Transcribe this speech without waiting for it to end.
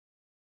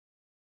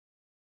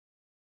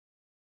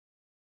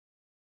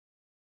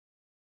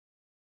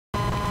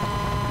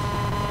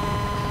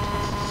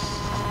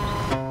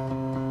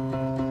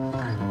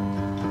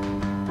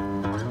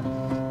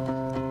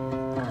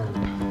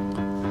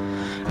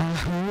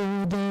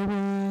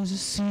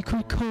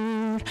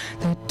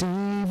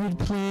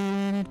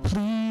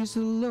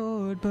praise the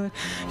Lord, but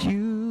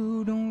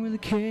you don't really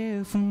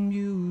care for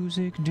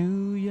music,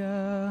 do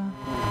ya?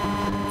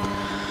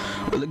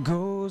 Well, it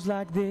goes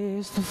like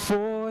this: the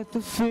fourth,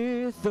 the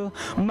fifth, the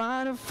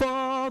minor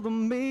fall, the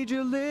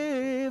major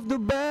lift, the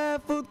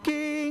baffled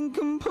king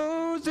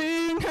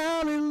composing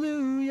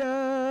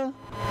hallelujah,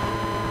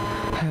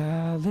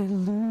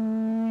 hallelujah,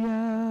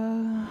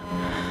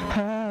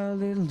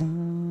 hallelujah,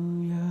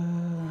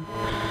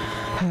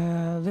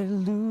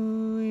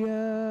 hallelujah,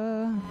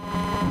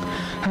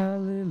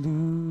 hallelujah.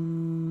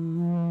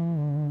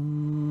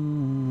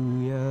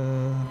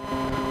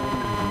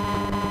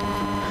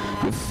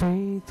 Your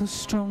faith was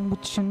strong,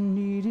 but you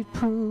needed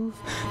proof.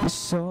 You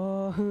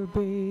saw her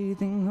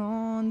bathing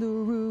on the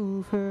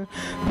roof, her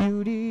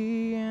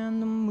beauty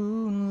and the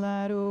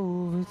moonlight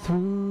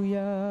overthrew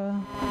ya.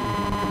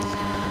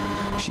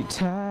 She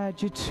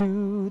tied you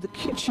to the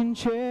kitchen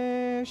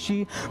chair,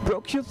 she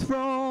broke your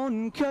throne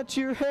and cut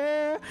your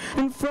hair,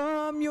 and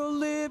from your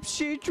lips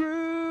she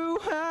drew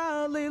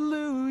hallelujah,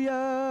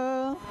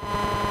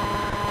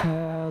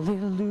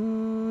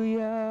 hallelujah,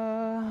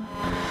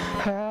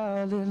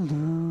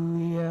 hallelujah,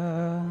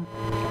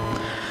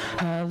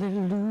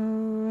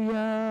 hallelujah,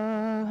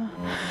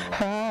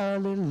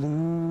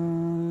 hallelujah.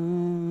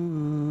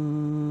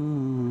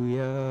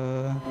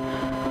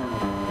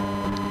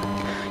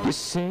 You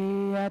say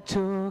I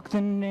took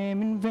the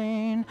name in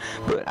vain,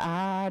 but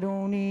I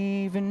don't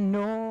even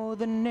know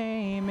the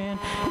name, and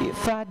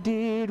if I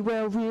did,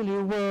 well,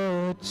 really,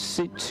 what's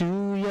it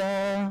to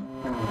ya?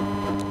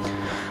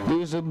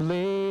 There's a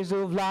blaze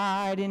of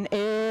light in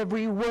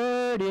every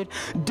word. It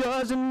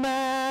doesn't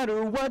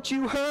matter what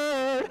you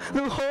heard,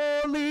 the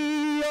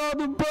holy or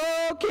the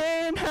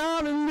broken.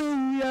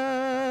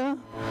 Hallelujah,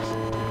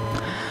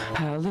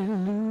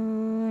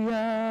 hallelujah,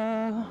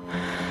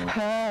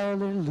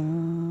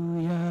 hallelujah,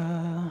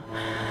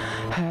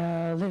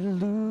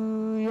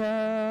 hallelujah,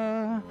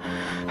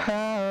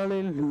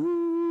 hallelujah.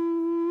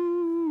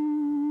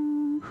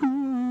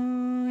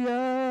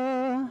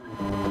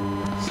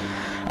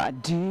 I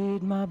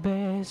did my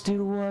best, it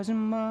wasn't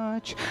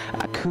much.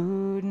 I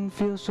couldn't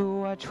feel,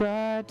 so I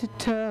tried to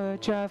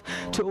touch. I've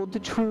told the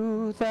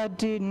truth, I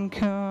didn't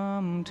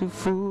come to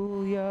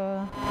fool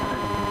ya.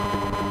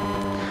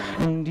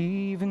 And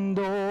even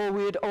though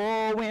it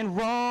all went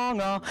wrong,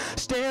 I'll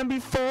stand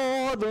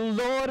before the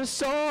Lord a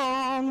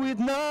song with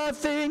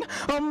nothing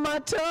on my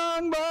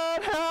tongue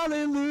but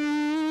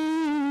hallelujah,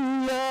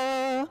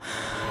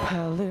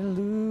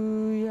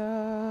 hallelujah,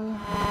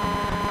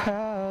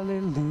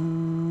 hallelujah,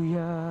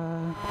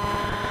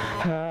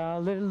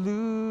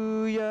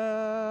 hallelujah,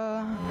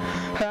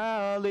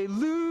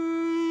 hallelujah,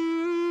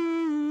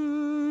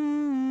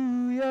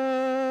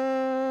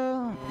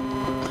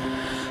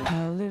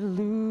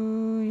 hallelujah,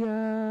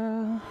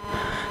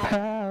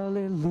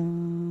 hallelujah,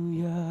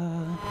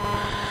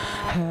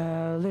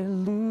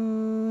 hallelujah,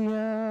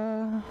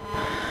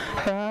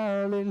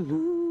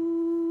 hallelujah.